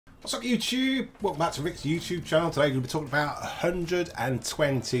What's up YouTube? Welcome back to Rick's YouTube channel. Today we're going to be talking about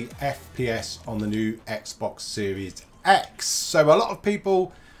 120 FPS on the new Xbox Series X. So a lot of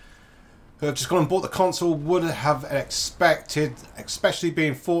people who have just gone and bought the console would have expected, especially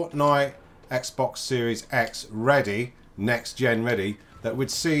being Fortnite, Xbox Series X ready, next gen ready, that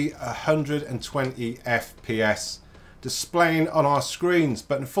we'd see 120 FPS displaying on our screens.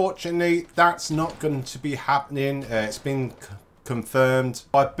 But unfortunately that's not going to be happening. It's been confirmed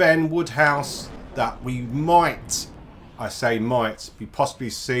by Ben Woodhouse that we might, I say might, be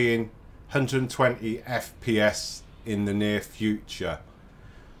possibly seeing 120 FPS in the near future.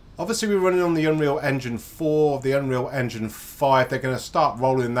 Obviously we're running on the Unreal Engine 4, the Unreal Engine 5, they're going to start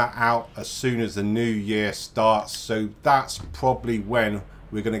rolling that out as soon as the new year starts, so that's probably when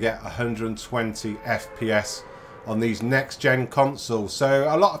we're going to get 120 FPS on these next gen consoles. So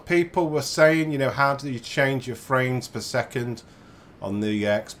a lot of people were saying, you know, how do you change your frames per second on the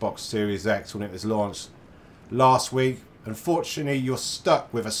Xbox Series X when it was launched last week? Unfortunately, you're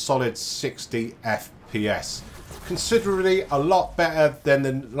stuck with a solid 60 FPS. Considerably a lot better than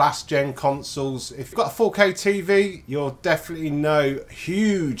the last gen consoles. If you've got a 4K TV, you'll definitely know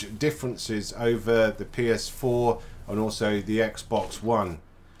huge differences over the PS4 and also the Xbox One.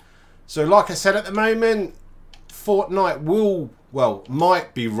 So like I said, at the moment Fortnite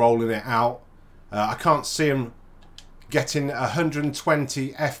might be rolling it out. I can't see them getting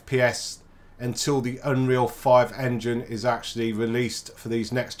 120 FPS until the Unreal 5 engine is actually released for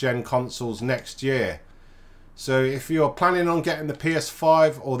these next gen consoles next year. So if you're planning on getting the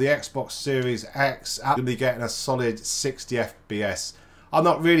PS5 or the Xbox Series X, you'll be getting a solid 60 FPS. I'm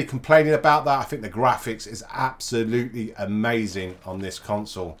not really complaining about that. I think the graphics is absolutely amazing on this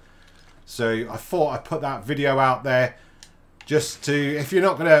console. So I thought I'd put that video out there just to, if you're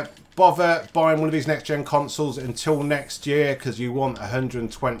not going to bother buying one of these next gen consoles until next year because you want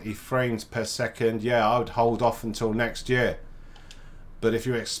 120 frames per second, yeah, I would hold off until next year. But if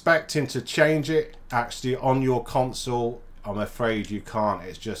you're expecting to change it actually on your console, I'm afraid you can't.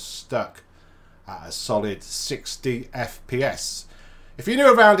 It's just stuck at a solid 60 FPS. If you're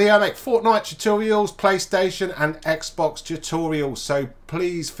new around here, I make Fortnite tutorials, PlayStation and Xbox tutorials, so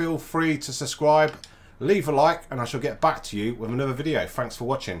please feel free to subscribe, leave a like, and I shall get back to you with another video. Thanks for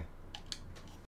watching.